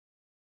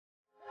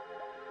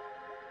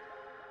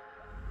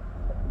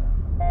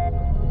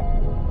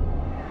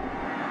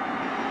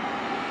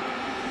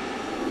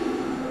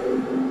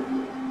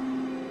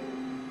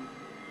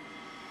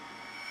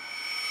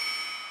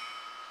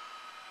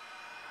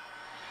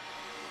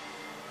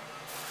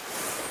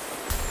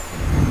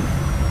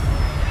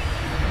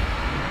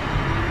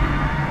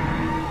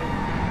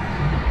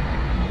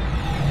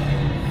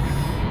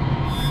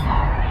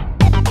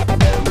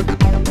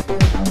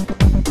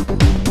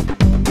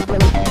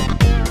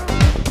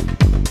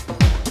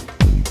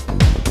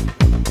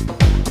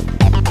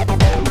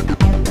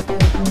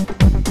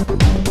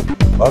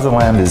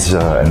Otherland is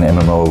an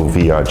MMO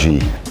VRG.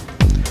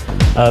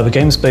 The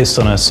game's based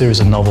on a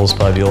series of novels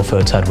by the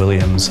author Tad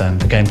Williams,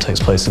 and the game takes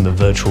place in the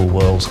virtual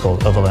world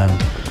called Otherland.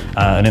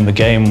 And in the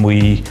game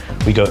we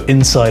go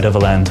inside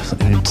Otherland.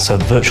 It's a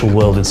virtual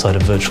world inside a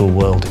virtual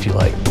world, if you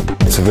like.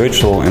 It's a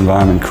virtual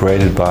environment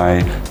created by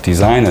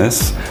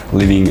designers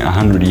living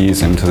 100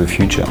 years into the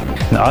future.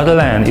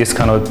 Otherland is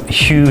kind of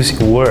huge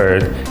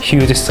world,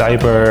 huge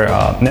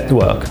cyber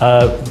network.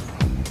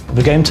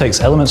 The game takes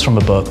elements from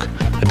a book,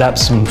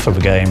 adapts them for the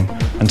game,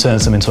 and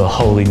turns them into a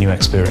wholly new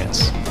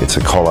experience. It's a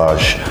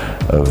collage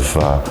of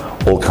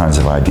all kinds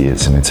of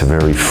ideas, and it's a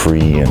very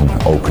free and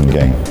open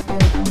game.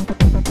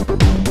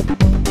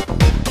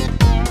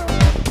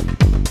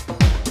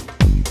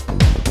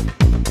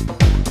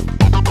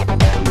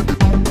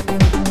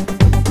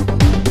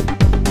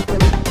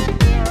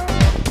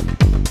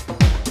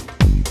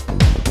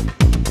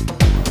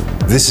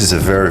 This is a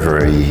very,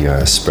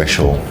 very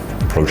special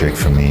project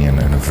for me, and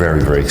a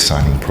very, very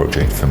exciting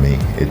project for me.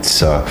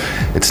 It's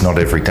not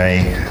every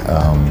day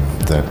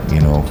that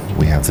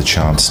we have the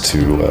chance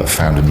to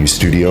found a new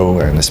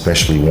studio, and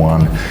especially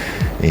one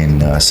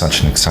in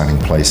such an exciting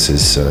place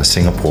as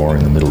Singapore,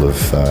 in the middle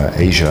of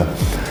Asia.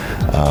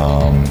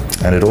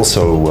 And it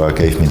also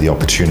gave me the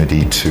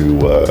opportunity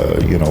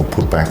to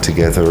put back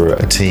together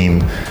a team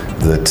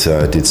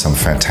that did some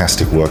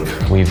fantastic work.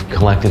 We've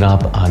collected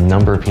up a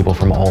number of people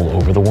from all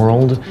over the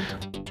world.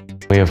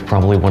 We have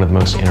probably one of the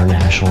most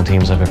international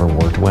teams I've ever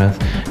worked with,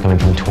 coming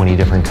from 20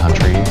 different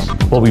countries.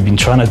 What we've been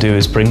trying to do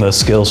is bring those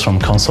skills from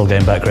console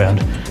game background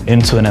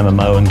into an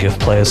MMO and give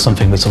players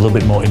something that's a little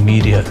bit more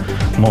immediate,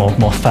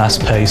 more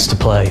fast-paced to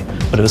play,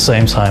 but at the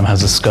same time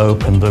has the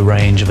scope and the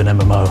range of an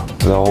MMO.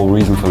 The whole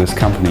reason for this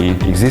company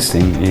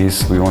existing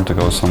is we want to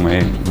go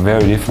somewhere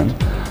very different.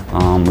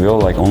 We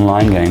all like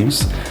online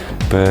games,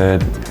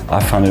 but I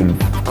find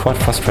it quite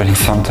frustrating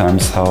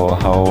sometimes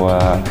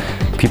how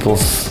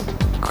people's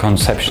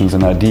conceptions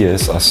and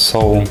ideas are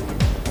so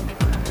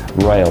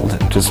railed,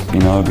 just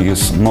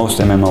because most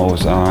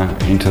MMOs are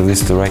into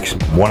this direction.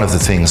 One of the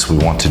things we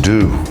want to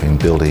do in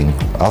building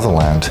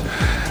Otherland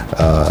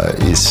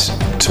is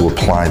to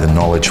apply the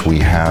knowledge we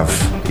have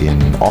in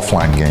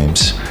offline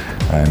games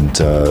and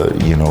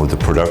the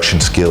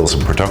production skills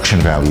and production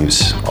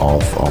values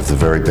of the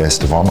very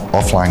best of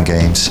offline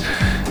games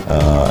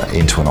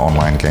into an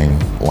online game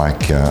like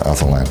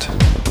Otherland.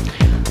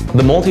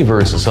 The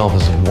multiverse itself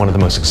is one of the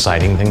most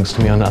exciting things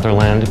to me on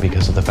Otherland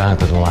because of the fact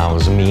that it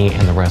allows me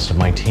and the rest of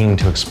my team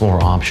to explore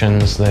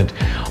options that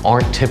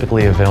aren't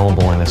typically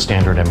available in a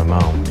standard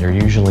MMO. You're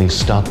usually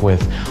stuck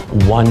with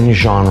one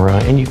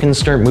genre, and you can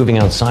start moving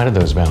outside of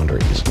those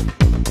boundaries.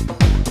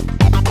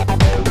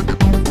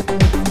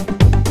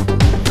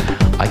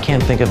 I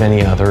can't think of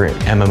any other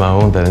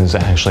MMO that has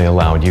actually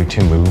allowed you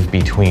to move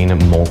between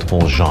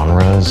multiple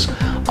genres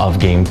of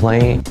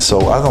gameplay. So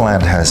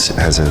Otherland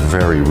has a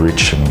very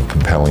rich and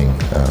compelling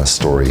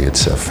story.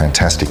 It's a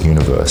fantastic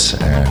universe,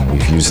 and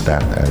we've used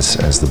that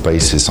as the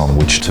basis on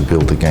which to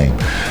build the game.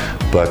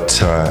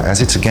 But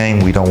as it's a game,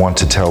 we don't want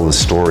to tell the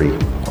story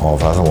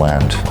of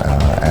Otherland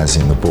as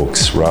in the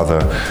books. Rather,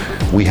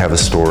 we have a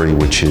story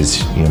which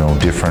is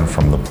different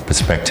from the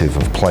perspective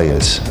of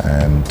players,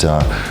 and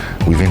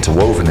we've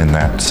interwoven in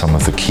that some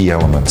of the key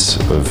elements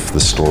of the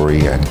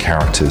story and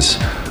characters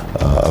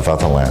of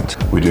Otherland.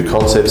 We do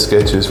concept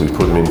sketches, we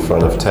put them in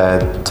front of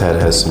Tad.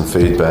 Tad has some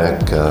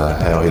feedback,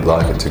 how he'd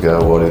like it to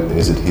go,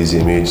 is it his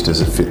image,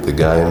 does it fit the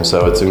game?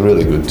 So it's a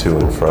really good to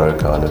and fro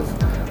kind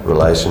of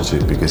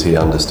relationship, because he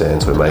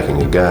understands we're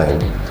making a game,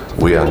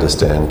 we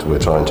understand we're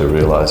trying to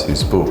realise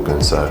his book,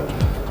 and so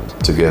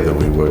together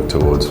we work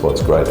towards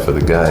what's great for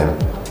the game,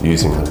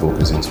 using the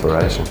book as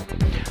inspiration.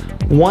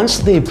 Once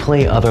they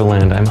play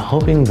Otherland, I'm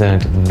hoping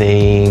that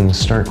they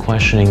start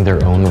questioning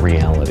their own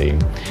reality.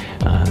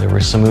 There were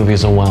some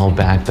movies a while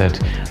back that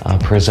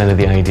presented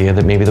the idea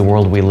that maybe the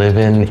world we live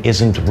in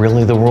isn't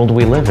really the world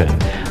we live in.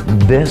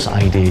 This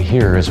idea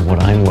here is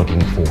what I'm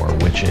looking for,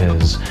 which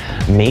is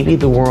maybe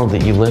the world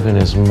that you live in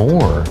is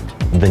more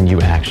than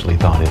you actually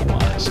thought it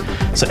was.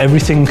 So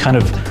everything kind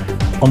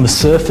of on the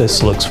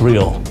surface looks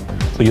real,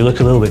 but you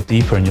look a little bit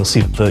deeper and you'll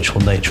see the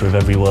virtual nature of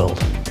every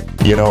world.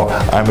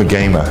 I'm a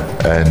gamer,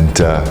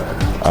 and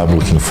I'm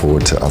looking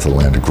forward to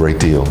Otherland a great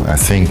deal. I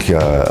think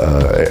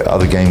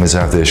other gamers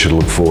out there should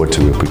look forward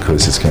to it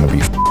because it's going to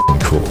be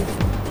cool.